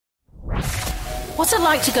What's it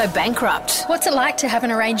like to go bankrupt? What's it like to have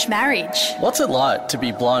an arranged marriage? What's it like to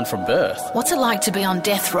be blind from birth? What's it like to be on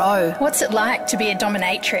death row? What's it like to be a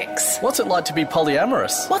dominatrix? What's it like to be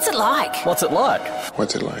polyamorous? What's it like? What's it like?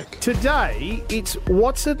 What's it like? Today, it's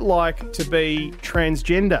what's it like to be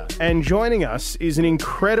transgender. And joining us is an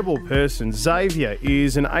incredible person. Xavier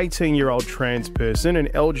is an 18-year-old trans person, an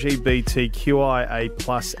LGBTQIA+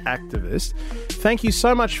 activist. Thank you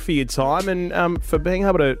so much for your time and for being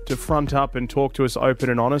able to front up and talk to us open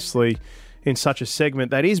and honestly in such a segment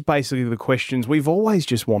that is basically the questions we've always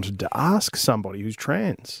just wanted to ask somebody who's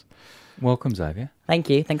trans. Welcome, Xavier. Thank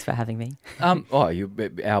you. Thanks for having me.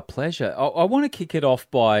 Our pleasure. I want to kick it off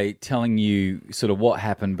by telling you sort of what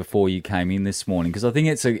happened before you came in this morning, because I think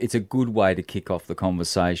it's a good way to kick off the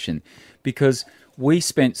conversation, because we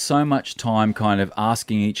spent so much time kind of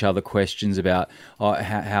asking each other questions about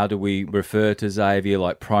how do we refer to Xavier,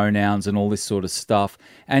 like pronouns and all this sort of stuff.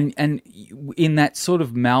 And in that sort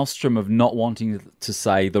of maelstrom of not wanting to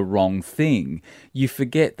say the wrong thing, you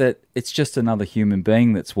forget that it's just another human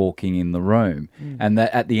being that's walking in the room. And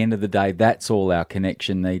that at the end of the day, that's all our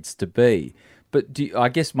connection needs to be. But I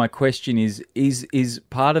guess my question is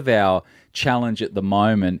part of our challenge at the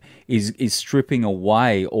moment is stripping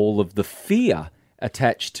away all of the fear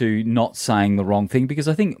attached to not saying the wrong thing, because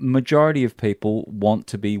I think majority of people want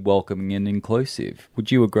to be welcoming and inclusive.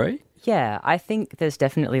 Would you agree? Yeah, I think there's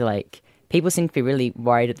definitely people seem to be really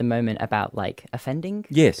worried at the moment about offending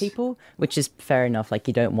people, which is fair enough.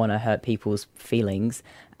 You don't want to hurt people's feelings.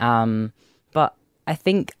 But I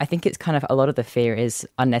think it's kind of a lot of the fear is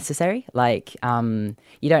unnecessary. You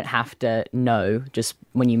don't have to know just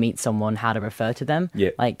when you meet someone how to refer to them.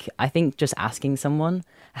 Yeah. I think just asking someone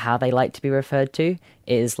how they like to be referred to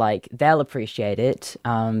is they'll appreciate it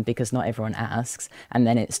because not everyone asks, and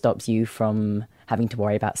then it stops you from having to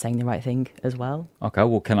worry about saying the right thing as well. Okay,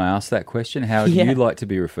 well, can I ask that question? How do you like to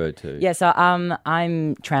be referred to? Yeah, so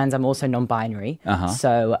I'm trans. I'm also non-binary.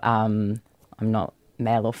 So I'm not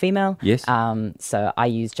male or female. Yes. So I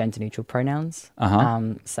use gender-neutral pronouns.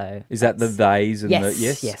 So is that the theys and yes, the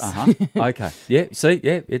yes? Yes. Okay. Yeah. See,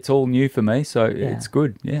 it's all new for me, so it's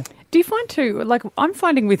good. Yeah. Do you find too, I'm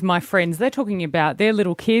finding with my friends, they're talking about their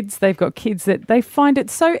little kids. They've got kids that they find it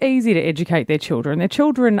so easy to educate their children. Their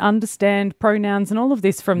children understand pronouns and all of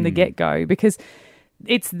this from the get-go because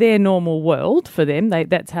it's their normal world for them.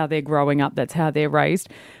 That's how they're growing up. That's how they're raised.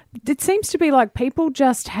 It seems to be people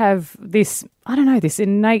just have this, this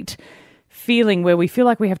innate feeling where we feel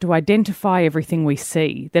like we have to identify everything we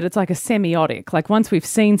see, that it's like a semiotic. Once we've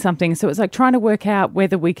seen something, so it's trying to work out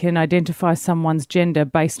whether we can identify someone's gender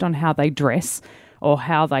based on how they dress or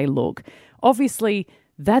how they look. Obviously,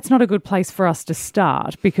 that's not a good place for us to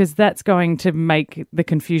start because that's going to make the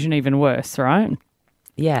confusion even worse, right?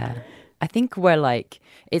 Yeah. I think we're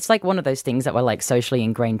it's one of those things that we're socially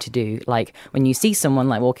ingrained to do. When you see someone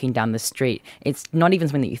walking down the street, it's not even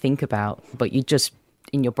something that you think about, but you just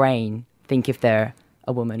in your brain think if they're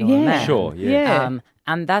a woman or a man. Sure, yeah.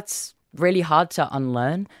 And that's really hard to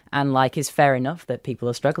unlearn, and is fair enough that people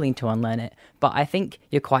are struggling to unlearn it. But I think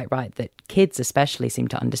you're quite right that kids especially seem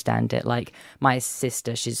to understand it. My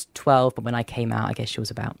sister, she's 12, but when I came out, I guess she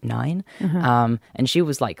was about 9. And she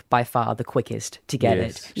was by far the quickest to get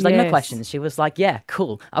it. She's no questions. She was yeah,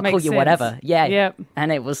 cool. I'll call you whatever. Yeah. Yep.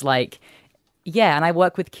 And it was yeah, and I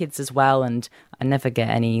work with kids as well, and I never get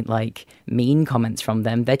any mean comments from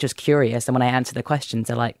them. They're just curious, and when I answer the questions,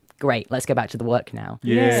 they're great, let's go back to the work now.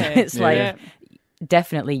 Yeah. So it's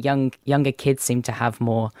definitely younger kids seem to have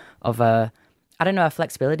more of a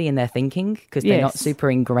flexibility in their thinking because they're not super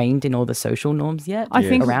ingrained in all the social norms yet. I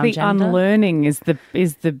think around the gender. Unlearning is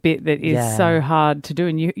the bit that is so hard to do,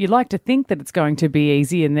 and you like to think that it's going to be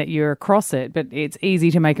easy and that you're across it, but it's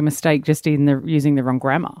easy to make a mistake just in using the wrong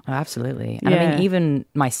grammar. Oh, absolutely. And I mean, even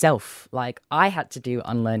myself, I had to do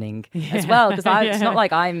unlearning as well because it's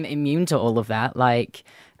not I'm immune to all of that.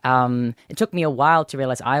 It took me a while to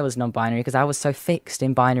realize I was non-binary because I was so fixed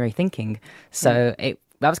in binary thinking. So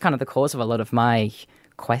that was kind of the cause of a lot of my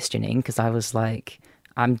questioning because I was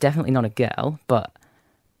I'm definitely not a girl, but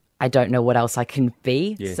I don't know what else I can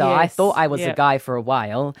be. Yes. So I thought I was a guy for a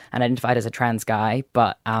while and identified as a trans guy,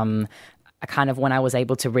 but I kind of, when I was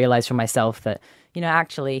able to realize for myself that,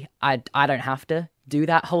 actually I don't have to do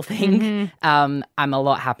that whole thing, I'm a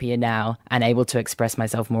lot happier now and able to express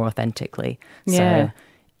myself more authentically. Yeah. So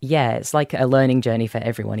yeah, it's a learning journey for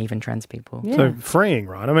everyone, even trans people. Yeah. So freeing,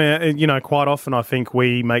 right? I mean, quite often I think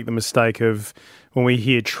we make the mistake of when we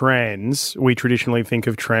hear trans, we traditionally think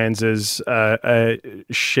of trans as a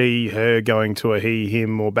she, her going to a he,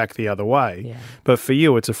 him, or back the other way. Yeah. But for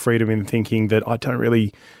you, it's a freedom in thinking that I don't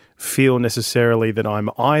really feel necessarily that I'm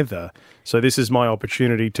either. So this is my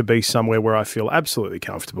opportunity to be somewhere where I feel absolutely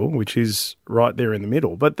comfortable, which is right there in the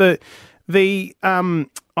middle. But I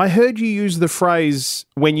heard you use the phrase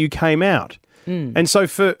when you came out. And so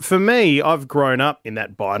for me, I've grown up in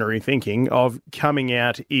that binary thinking of coming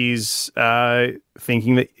out is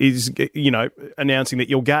thinking that is, announcing that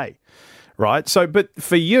you're gay, right? So, but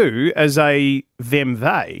for you as a them,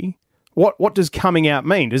 they, what does coming out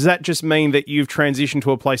mean? Does that just mean that you've transitioned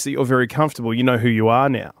to a place that you're very comfortable, you know who you are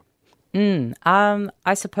now?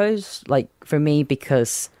 I suppose, like, for me,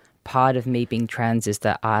 because part of me being trans is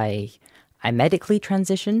that I medically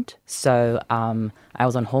transitioned. So I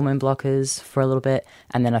was on hormone blockers for a little bit,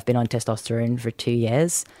 and then I've been on testosterone for 2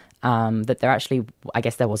 years. That there actually, I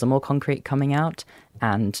guess there was a more concrete coming out,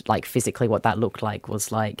 and like physically what that looked like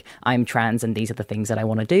was like, I'm trans and these are the things that I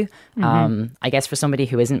want to do. I guess for somebody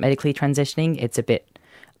who isn't medically transitioning, it's a bit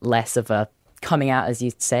less of a coming out, as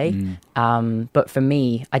you'd say. But for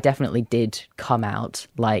me, I definitely did come out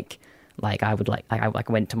I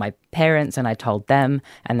went to my parents and I told them,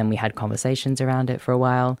 and then we had conversations around it for a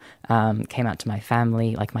while. Came out to my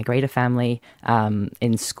family, like my greater family,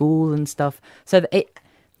 in school and stuff. So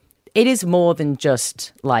it is more than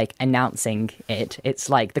just like announcing it. It's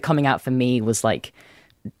like the coming out for me was like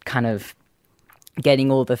kind of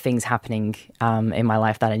getting all the things happening in my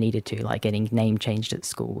life that I needed to, like getting name changed at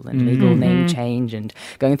school and legal name change and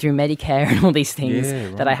going through Medicare and all these things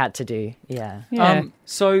that I had to do. Yeah.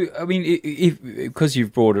 So, I mean, because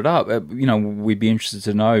you've brought it up, we'd be interested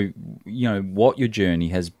to know, what your journey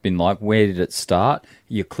has been like. Where did it start?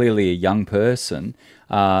 You're clearly a young person.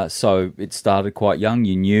 So it started quite young.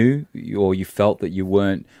 You knew or you felt that you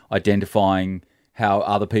weren't identifying how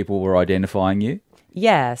other people were identifying you?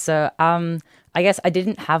 Yeah. So, I guess I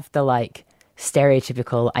didn't have the like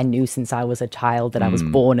stereotypical, I knew since I was a child that I was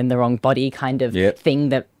born in the wrong body kind of thing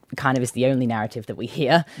that kind of is the only narrative that we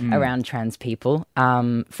hear around trans people.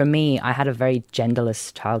 For me, I had a very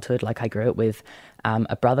genderless childhood. Like I grew up with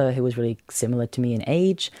a brother who was really similar to me in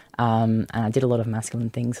age, and I did a lot of masculine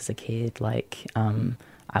things as a kid, like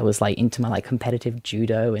I was like into my like competitive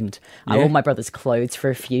judo, and I wore my brother's clothes for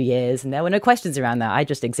a few years, and there were no questions around that. I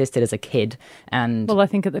just existed as a kid. And well, I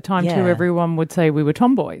think at the time too, everyone would say we were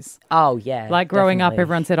tomboys. Oh yeah, like growing up,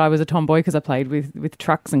 everyone said I was a tomboy because I played with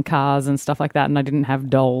trucks and cars and stuff like that, and I didn't have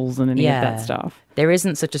dolls and any of that stuff. There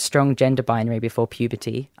isn't such a strong gender binary before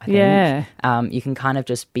puberty, I think. Yeah. You can kind of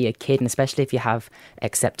just be a kid, and especially if you have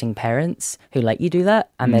accepting parents who let you do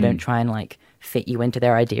that, and they don't try and like fit you into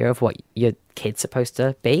their idea of what your kid's supposed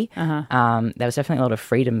to be. There was definitely a lot of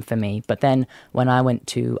freedom for me. But then when I went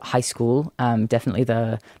to high school, definitely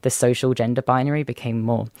the social gender binary became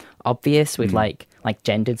more obvious with like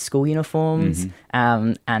gendered school uniforms.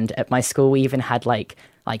 And at my school, we even had like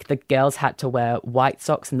the girls had to wear white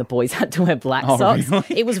socks and the boys had to wear black socks. Really?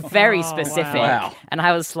 It was very specific. Wow. And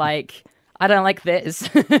I was like, I don't like this.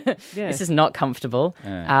 This is not comfortable.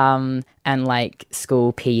 And like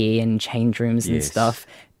school PE and change rooms and stuff,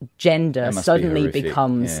 gender suddenly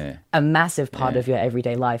becomes a massive part of your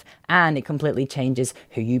everyday life, and it completely changes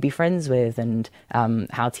who you be friends with and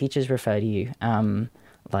how teachers refer to you.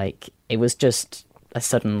 Like it was just a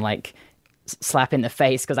sudden like slap in the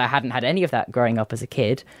face because I hadn't had any of that growing up as a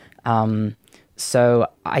kid. So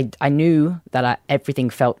I knew that everything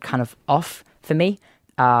felt kind of off for me.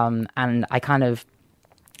 And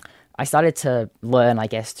I started to learn, I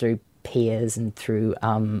guess, through peers and through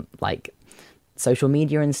like social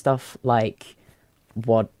media and stuff, like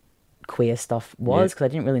what queer stuff was, because I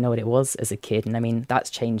didn't really know what it was as a kid. And I mean, that's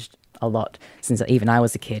changed a lot since even I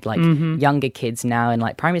was a kid. Like younger kids now in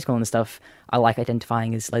like primary school and stuff are like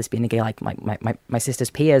identifying as lesbian and gay, like my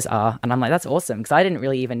sister's peers are. And I'm like, that's awesome, because I didn't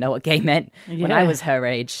really even know what gay meant when I was her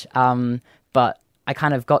age. But I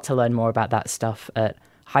kind of got to learn more about that stuff at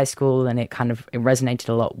high school, and it resonated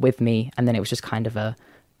a lot with me. And then it was just kind of a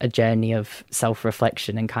journey of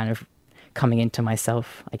self-reflection and kind of coming into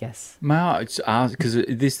myself, I guess. May I ask, because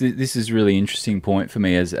this is a really interesting point for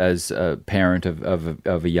me as a parent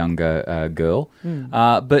of a younger girl.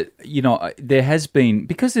 But, there has been,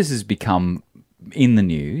 because this has become in the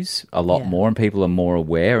news a lot more and people are more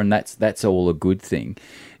aware, and that's all a good thing.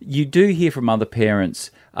 You do hear from other parents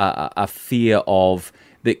a fear of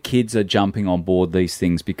that kids are jumping on board these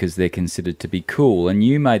things because they're considered to be cool. And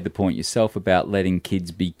you made the point yourself about letting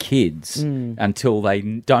kids be kids until they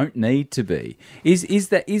don't need to be. Is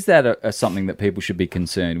that something that people should be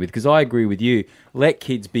concerned with? Because I agree with you. let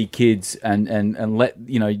kids be kids and let,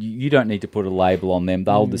 you don't need to put a label on them.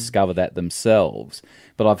 They'll discover that themselves.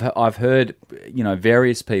 But I've heard,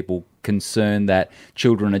 various people concerned that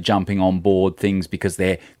children are jumping on board things because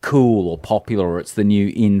they're cool or popular or it's the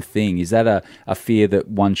new in thing. Is that a fear that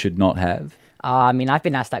one should not have? I mean, I've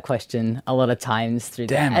been asked that question a lot of times through.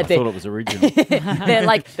 Damn, I thought it was original.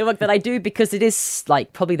 The work that I do, because it is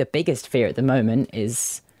like probably the biggest fear at the moment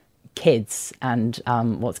is kids and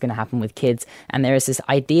what's going to happen with kids. And there is this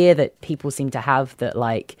idea that people seem to have that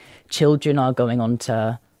like children are going on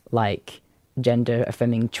to like gender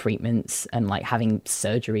affirming treatments and like having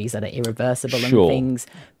surgeries that are irreversible and things.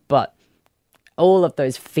 But all of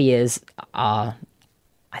those fears are,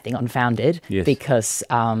 I think, unfounded because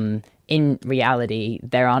in reality,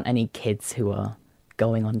 there aren't any kids who are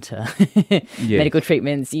going on to medical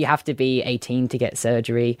treatments. You have to be 18 to get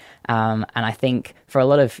surgery. And I think for a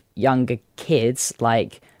lot of younger kids,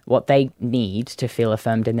 like what they need to feel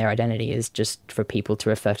affirmed in their identity is just for people to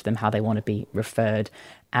refer to them how they want to be referred.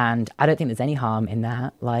 And I don't think there's any harm in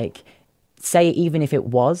that. Like, say, even if it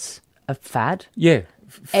was a fad. Yeah,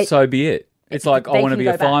 so be it. It's like, I want to be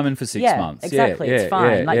a fireman for 6 months. Exactly, it's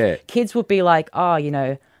fine. Kids would be like, oh, I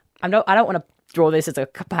don't want to draw this as a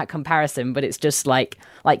comparison, but it's just like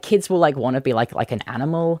kids will like want to be like an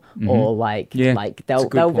animal or like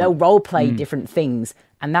they'll role play different things,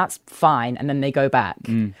 and that's fine. And then they go back.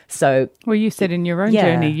 So, well, you said in your own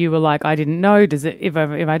journey, you were like, I didn't know. Does it if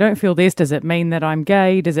I don't feel this, does it mean that I'm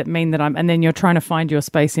gay? Does it mean that I'm? And then you're trying to find your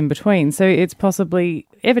space in between. So it's possibly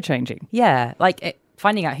ever changing. Yeah,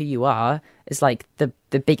 finding out who you are is like the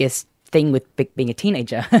biggest thing with being a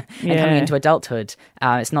teenager and coming into adulthood.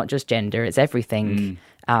 It's not just gender, it's everything.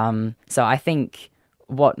 So I think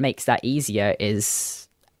what makes that easier is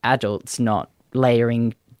adults not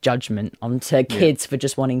layering judgment onto kids for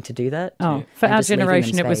just wanting to do that. Oh, for our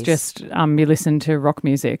generation, it was just you listen to rock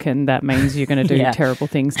music and that means you're going to do terrible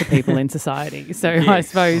things to people in society. So I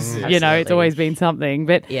suppose, it's always been something.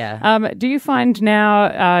 But do you find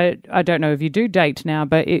now, I don't know if you do date now,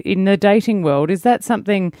 but in the dating world, is that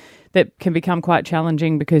something that can become quite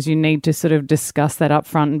challenging because you need to sort of discuss that up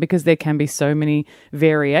front and because there can be so many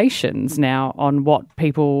variations now on what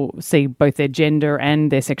people see, both their gender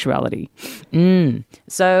and their sexuality?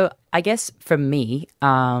 So I guess for me,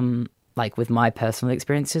 like with my personal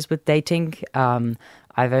experiences with dating,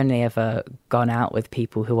 I've only ever gone out with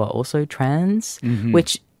people who are also trans,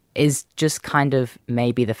 which is just kind of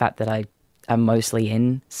maybe the fact that I am mostly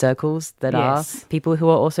in circles that are people who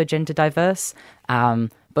are also gender diverse.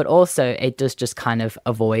 But also it does just kind of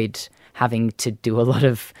avoid having to do a lot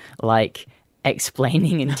of like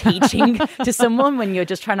explaining and teaching to someone when you're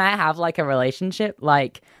just trying to have like a relationship.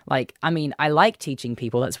 Like, I mean, I like teaching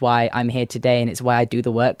people. That's why I'm here today. And it's why I do the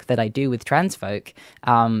work that I do with trans folk,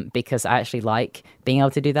 because I actually like being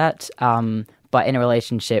able to do that. But in a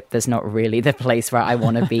relationship, there's not really the place where I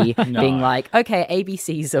want to be being like, okay,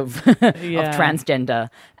 ABCs of transgender.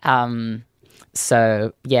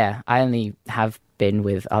 So yeah, I only have been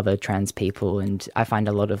with other trans people and I find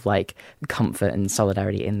a lot of like comfort and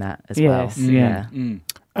solidarity in that as well. Yeah.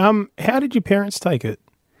 How did your parents take it?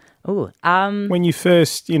 When you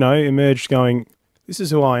first, emerged going, this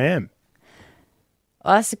is who I am?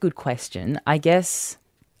 Well, that's a good question. I guess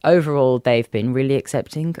overall they've been really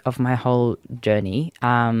accepting of my whole journey.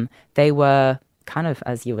 They were kind of,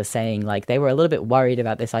 as you were saying, like they were a little bit worried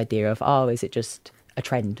about this idea of, is it just a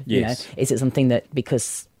trend? Yes. Is it something that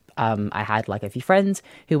because I had like a few friends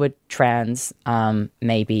who were trans,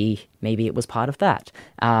 maybe it was part of that.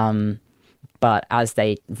 But as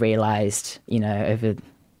they realized,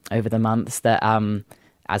 over the months that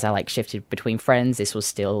as I like shifted between friends, this was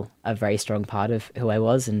still a very strong part of who I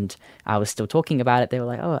was, and I was still talking about it. They were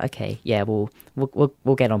like, "Oh, okay, yeah,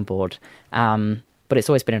 we'll get on board." But it's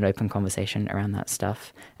always been an open conversation around that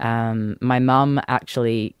stuff. My mum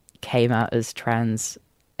actually came out as trans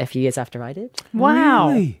a few years after I did. Wow.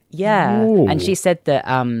 Really? Yeah. Ooh. And she said that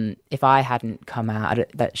if I hadn't come out,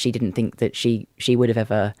 that she didn't think that she would have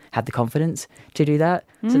ever had the confidence to do that.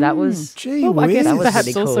 So that was... Gee I guess whiz. perhaps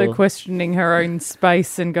really also cool. questioning her own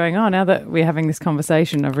space and going, now that we're having this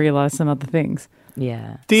conversation, I've realised some other things.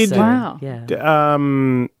 Yeah. Wow. Yeah.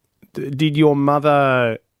 Did your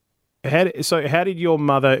mother... How did your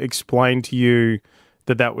mother explain to you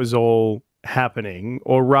that was all happening?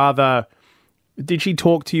 Or rather... Did she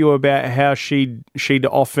talk to you about how she'd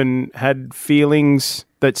often had feelings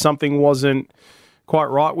that something wasn't quite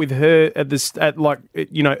right with her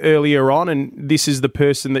earlier on, and this is the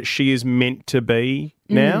person that she is meant to be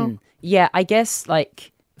now? Yeah, I guess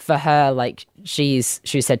like for her, like she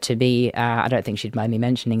said to me, I don't think she'd mind me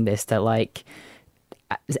mentioning this, that like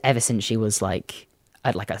ever since she was like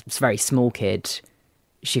a very small kid,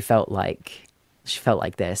 she felt like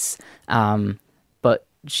this. But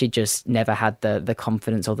she just never had the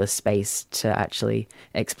confidence or the space to actually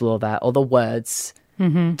explore that, or the words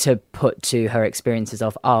to put to her experiences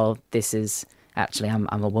of, oh, this is actually, I'm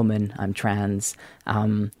a woman, I'm trans.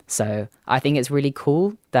 So I think it's really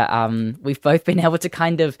cool that we've both been able to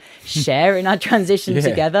kind of share in our transition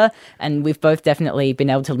together, and we've both definitely been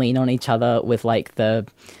able to lean on each other with like the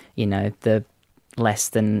less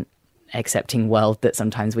than accepting world that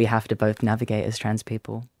sometimes we have to both navigate as trans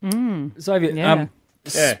people. Xavier,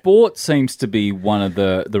 sport seems to be one of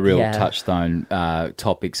the real touchstone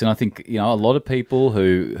topics, and I think a lot of people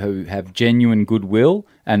who have genuine goodwill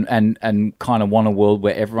and kind of want a world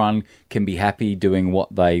where everyone can be happy doing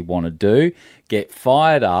what they want to do, get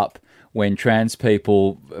fired up when trans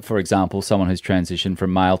people, for example, someone who's transitioned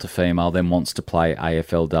from male to female then wants to play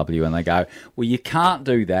AFLW, and they go, well, you can't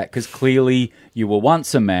do that because clearly you were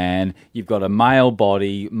once a man, you've got a male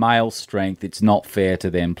body, male strength, it's not fair to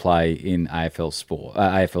then play in AFLW.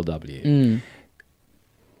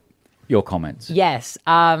 Your comments? Yes,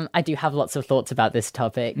 I do have lots of thoughts about this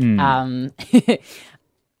topic. And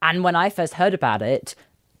when I first heard about it,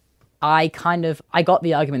 I got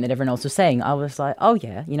the argument that everyone else was saying. I was like, oh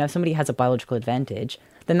yeah, if somebody has a biological advantage,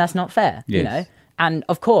 then that's not fair, And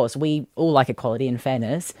of course, we all like equality and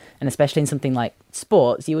fairness, and especially in something like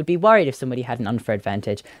sports, you would be worried if somebody had an unfair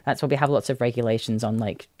advantage. That's why we have lots of regulations on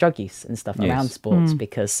like drug use and stuff around sports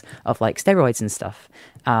because of like steroids and stuff.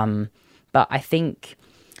 But I think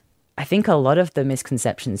a lot of the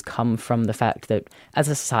misconceptions come from the fact that as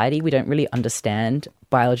a society, we don't really understand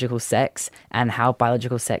biological sex and how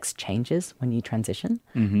biological sex changes when you transition.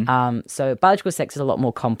 So biological sex is a lot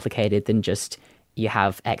more complicated than just you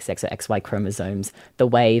have XX or XY chromosomes. The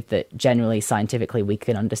way that generally scientifically we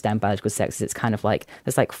can understand biological sex is it's kind of like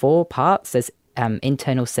there's like 4 parts. There's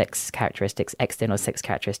internal sex characteristics, external sex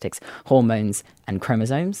characteristics, hormones, and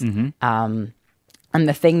chromosomes. And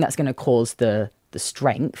the thing that's going to cause the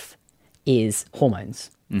strength is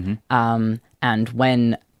hormones. And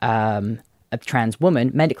when a trans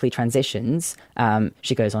woman medically transitions,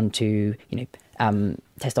 she goes on to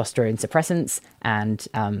testosterone suppressants and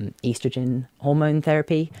estrogen hormone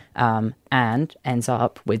therapy, and ends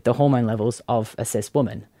up with the hormone levels of a cis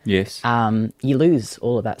woman. Yes. You lose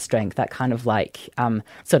all of that strength, that kind of like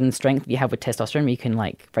sudden strength you have with testosterone. You can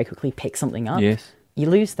like very quickly pick something up. Yes. You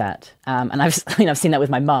lose that, and I've seen that with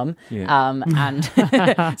my mum, and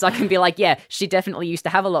so I can be like, yeah, she definitely used to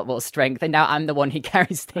have a lot more strength, and now I'm the one who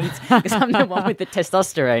carries things because I'm the one with the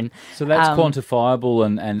testosterone. So that's quantifiable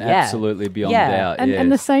and absolutely beyond doubt. And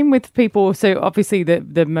the same with people. So obviously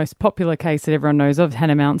the most popular case that everyone knows of,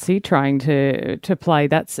 Hannah Mountsie trying to play.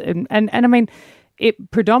 That's and I mean,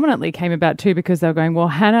 it predominantly came about too because they were going, well,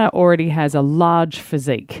 Hannah already has a large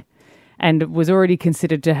physique and was already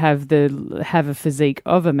considered to have a physique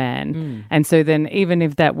of a man. And so then even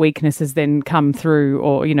if that weakness has then come through,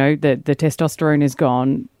 or, the testosterone is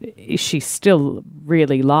gone, she's still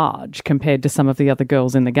really large compared to some of the other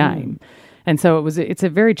girls in the game. And so it's a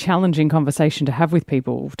very challenging conversation to have with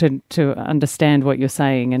people to understand what you're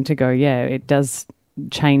saying and to go, yeah, it does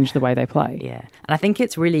change the way they play. Yeah. And I think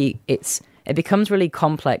it becomes really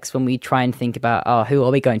complex when we try and think about, who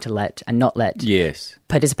are we going to let and not let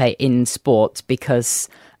participate in sports, because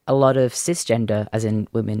a lot of cisgender, as in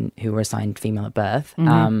women who were assigned female at birth,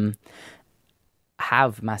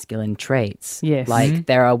 have masculine traits. Yes. Like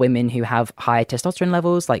there are women who have high testosterone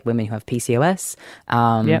levels, like women who have PCOS,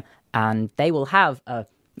 and they will have a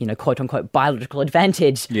quote unquote biological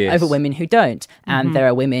advantage over women who don't. And there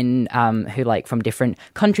are women who, like, from different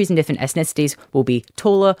countries and different ethnicities will be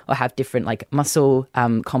taller or have different like muscle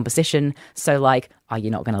composition. So like, are you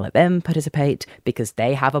not going to let them participate because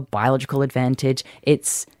they have a biological advantage?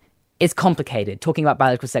 It's complicated. Talking about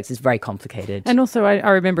biological sex is very complicated. And also, I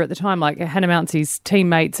remember at the time, like Hannah Mountsie's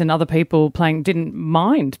teammates and other people playing didn't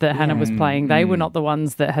mind that Hannah was playing. They were not the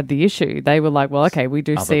ones that had the issue. They were like, well, okay, we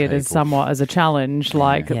do see it as somewhat as a challenge,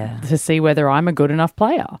 like to see whether I'm a good enough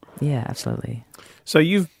player. Yeah, absolutely. So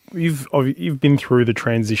you've been through the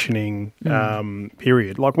transitioning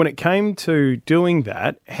period. Like when it came to doing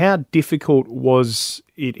that, how difficult was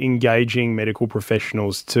it engaging medical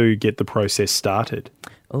professionals to get the process started?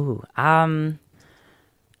 Oh,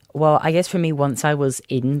 well, I guess for me, once I was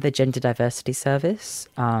in the gender diversity service,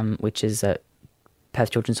 which is at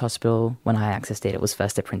Perth Children's Hospital, when I accessed it, it was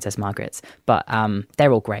first at Princess Margaret's. But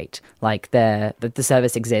they're all great. Like the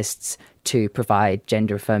service exists to provide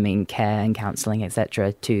gender-affirming care and counselling,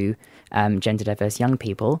 etc., to gender diverse young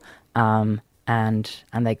people. And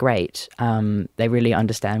and they're great. They really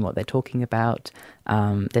understand what they're talking about.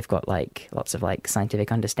 They've got like lots of like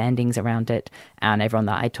scientific understandings around it, and everyone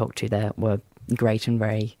that I talked to there were great and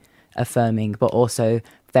very affirming, but also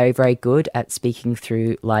very, very good at speaking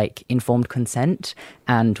through like informed consent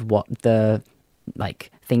and what the like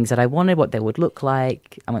things that I wanted, what they would look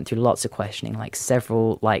like. I went through lots of questioning, like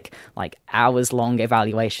several like hours long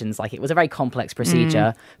evaluations. Like it was a very complex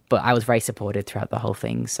procedure, but I was very supported throughout the whole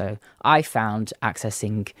thing. So I found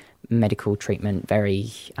accessing medical treatment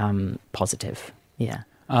very positive. Yeah.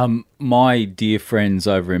 My dear friends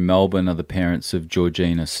over in Melbourne are the parents of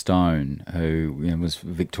Georgina Stone, who was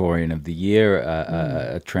Victorian of the Year,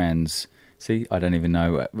 a trans. See, I don't even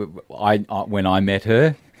know. I when I met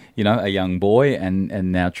her, a young boy,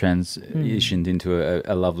 and now transitioned into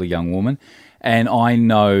a lovely young woman, and I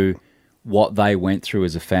know what they went through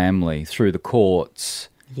as a family through the courts,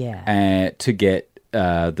 to get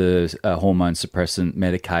the hormone suppressant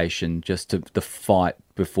medication, just to the fight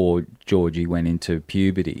before Georgie went into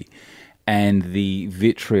puberty, and the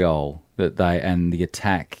vitriol that and the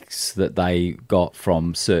attacks that they got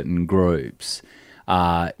from certain groups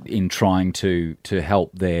in trying to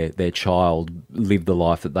help their child live the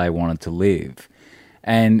life that they wanted to live.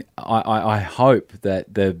 And I hope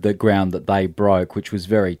that the ground that they broke, which was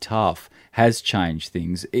very tough, has changed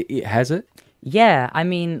things. Has it? Yeah, I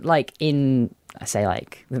mean, like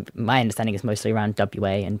my understanding is mostly around WA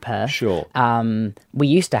and Perth. Sure. We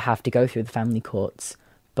used to have to go through the family courts,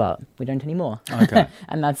 but we don't anymore. Okay.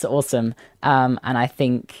 And that's awesome. And I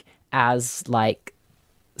think as like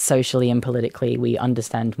socially and politically, we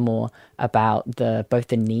understand more about both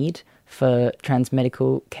the need for trans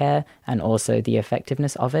medical care and also the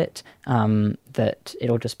effectiveness of it, that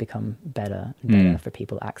it'll just become better for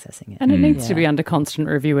people accessing it. And it needs to be under constant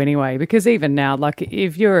review anyway, because even now, like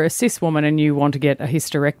if you're a cis woman and you want to get a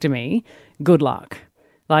hysterectomy, good luck.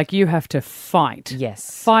 Like you have to fight.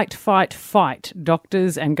 Yes. Fight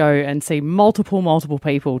doctors and go and see multiple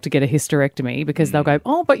people to get a hysterectomy because they'll go,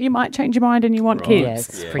 oh, but you might change your mind and you want kids. Yeah,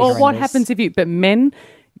 it's pretty or what horrendous. happens if but men,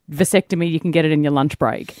 vasectomy, you can get it in your lunch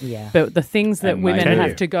break. Yeah. But the things that women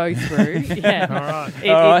have to go through,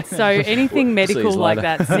 so anything medical like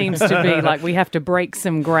that seems to be like we have to break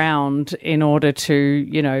some ground in order to,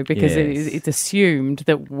 because it's assumed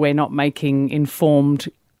that we're not making informed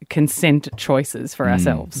consent choices for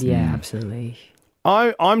ourselves. Yeah, absolutely.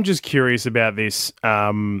 I'm just curious about this,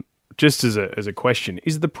 just as a question.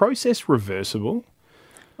 Is the process reversible?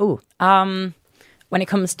 When it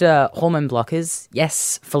comes to hormone blockers,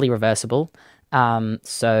 yes, fully reversible.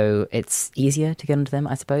 So it's easier to get onto them,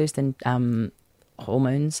 I suppose, than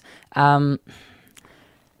hormones.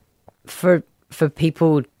 For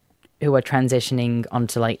people who are transitioning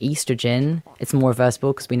onto like estrogen, it's more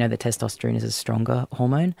reversible because we know that testosterone is a stronger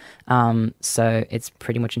hormone. So it's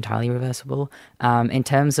pretty much entirely reversible. In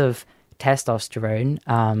terms of testosterone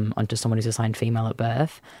onto someone who's assigned female at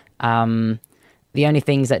birth, the only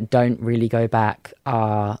things that don't really go back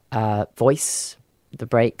are voice, the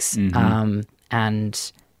breaks,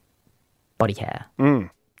 and body hair.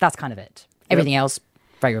 That's kind of it. Everything else,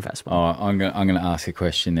 very reversible. Oh, I'm going to ask a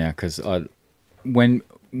question now because when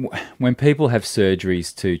people have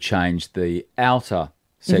surgeries to change the outer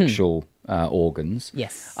sexual organs,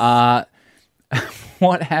 yes.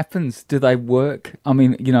 What happens? Do they work? I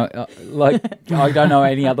mean, like I don't know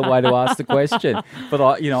any other way to ask the question, but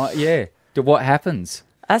what happens?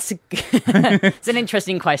 It's an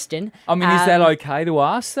interesting question. I mean, is that okay to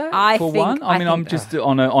ask that? I'm just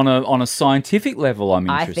on a scientific level. I'm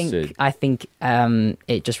interested. I think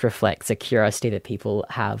it just reflects a curiosity that people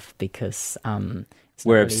have because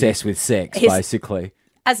we're obsessed with sex, basically,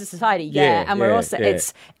 as a society. And we're also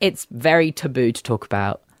it's very taboo to talk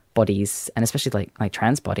about bodies, and especially like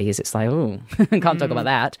trans bodies. It's like, oh, can't talk about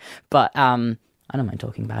that. But I don't mind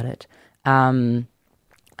talking about it.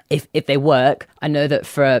 If they work, I know that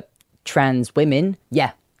for trans women,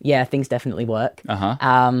 things definitely work.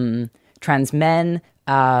 Trans men,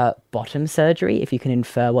 bottom surgery, if you can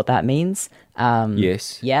infer what that means.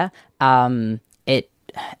 Yes. Yeah. It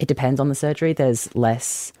depends on the surgery. There's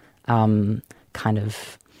less kind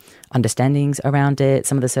of understandings around it.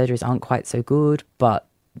 Some of the surgeries aren't quite so good, but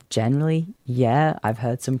generally, I've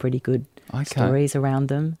heard some pretty good stories around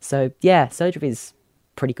them. So surgery is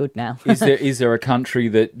pretty good now. Is there a country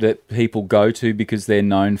that people go to because they're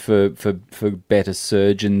known for better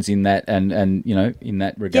surgeons in that and in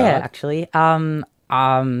that regard? Yeah, actually. The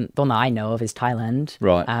one that I know of is Thailand.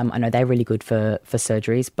 Right. I know they're really good for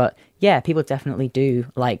surgeries, but people definitely do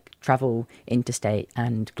like travel interstate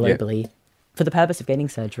and globally for the purpose of getting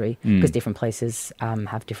surgery because different places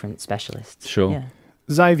have different specialists. Sure. Yeah.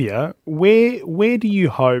 Xavier, where do you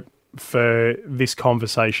hope for this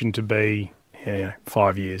conversation to be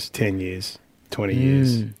 5 years, 10 years, 20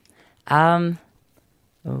 years? I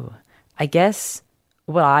guess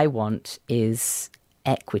what I want is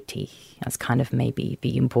equity. That's kind of maybe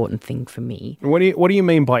the important thing for me. What do you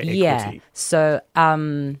mean by equity? Yeah. So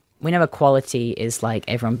we know equality is like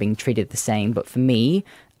everyone being treated the same, but for me,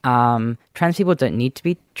 trans people don't need to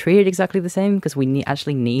be treated exactly the same because we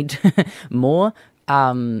actually need more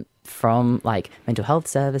from like mental health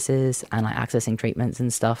services and like accessing treatments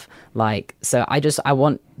and stuff. Like, so I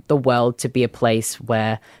want the world to be a place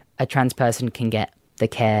where a trans person can get the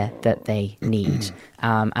care that they need.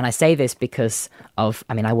 And I say this because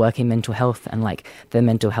I work in mental health, and like the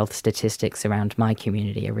mental health statistics around my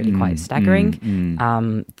community are really quite staggering.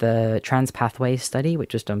 The Trans Pathways study,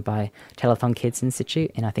 which was done by Telethon Kids Institute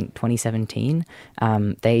in, I think, 2017,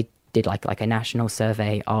 they did like a national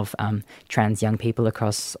survey of trans young people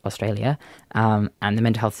across Australia, and the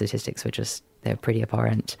mental health statistics they're pretty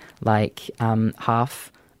abhorrent. Like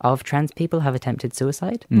half of trans people have attempted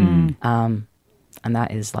suicide. And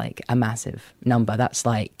that is like a massive number. That's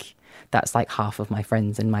like half of my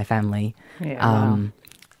friends in my family. Yeah,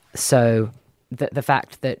 So the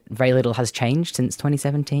fact that very little has changed since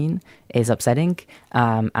 2017 is upsetting.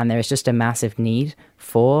 And there is just a massive need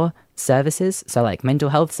for services. So like mental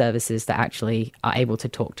health services that actually are able to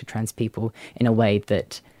talk to trans people in a way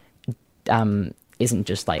that isn't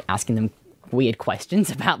just like asking them weird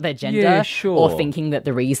questions about their gender, or thinking that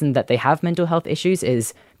the reason that they have mental health issues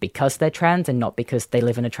is because they're trans and not because they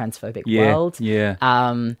live in a transphobic world.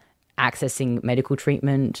 Accessing medical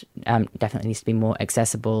treatment definitely needs to be more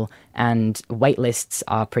accessible, and wait lists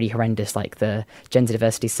are pretty horrendous. Like the Gender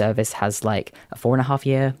Diversity Service has like a 4.5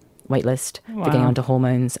 year wait list for getting onto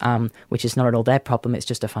hormones, which is not at all their problem. It's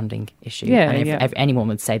just a funding issue. If anyone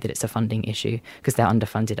would say that it's a funding issue because they're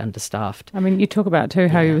underfunded, understaffed. I mean, you talk about too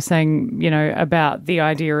how you were saying, about the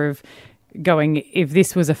idea of going, if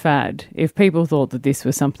this was a fad, if people thought that this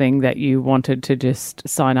was something that you wanted to just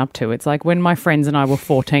sign up to. It's like when my friends and I were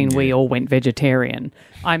 14, we all went vegetarian.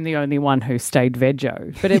 I'm the only one who stayed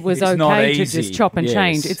veggie. But it was okay to just chop and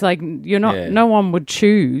change. It's like no one would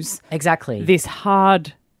choose this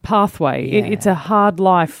hard pathway. It's a hard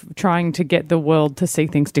life trying to get the world to see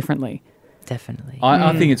things differently. Definitely.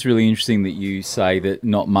 I think it's really interesting that you say that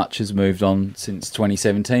not much has moved on since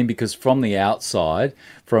 2017, because from the outside,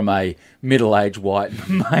 from a middle-aged white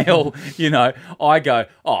male, I go,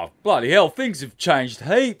 oh, bloody hell, things have changed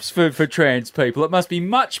heaps for trans people. It must be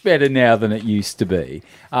much better now than it used to be.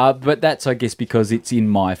 But that's, I guess, because it's in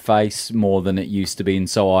my face more than it used to be. And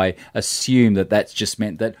so I assume that that's just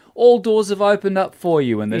meant that all doors have opened up for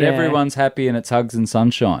you and that everyone's happy and it's hugs and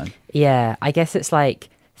sunshine. Yeah, I guess it's like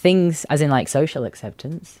things, as in like social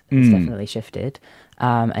acceptance, has definitely shifted,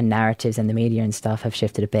 and narratives and the media and stuff have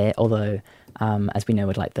shifted a bit. Although, as we know,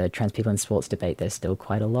 with like the trans people in sports debate, there's still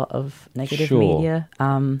quite a lot of negative media.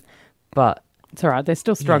 But it's all right. They're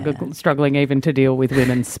still struggling even to deal with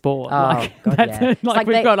women's sport. God, yeah.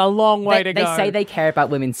 We've got a long way to go. They say they care about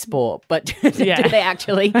women's sport, but do they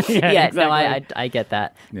actually? Exactly. No, I get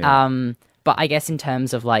that. Yeah. But I guess in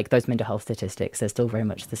terms of like those mental health statistics, they're still very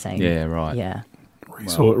much the same. Yeah, right. Yeah.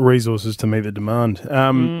 Resources to meet the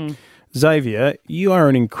demand. Xavier, you are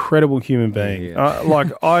an incredible human being.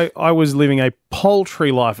 I was living a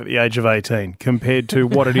paltry life at the age of 18 compared to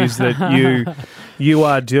what it is that you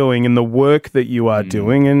are doing and the work that you are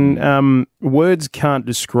doing. And words can't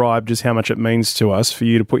describe just how much it means to us for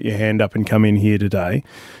you to put your hand up and come in here today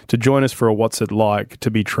to join us for a What's It Like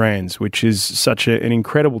to Be Trans, which is such an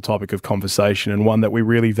incredible topic of conversation and one that we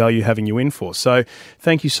really value having you in for. So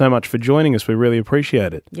thank you so much for joining us. We really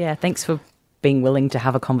appreciate it. Yeah, thanks for being willing to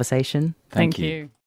have a conversation. Thank you.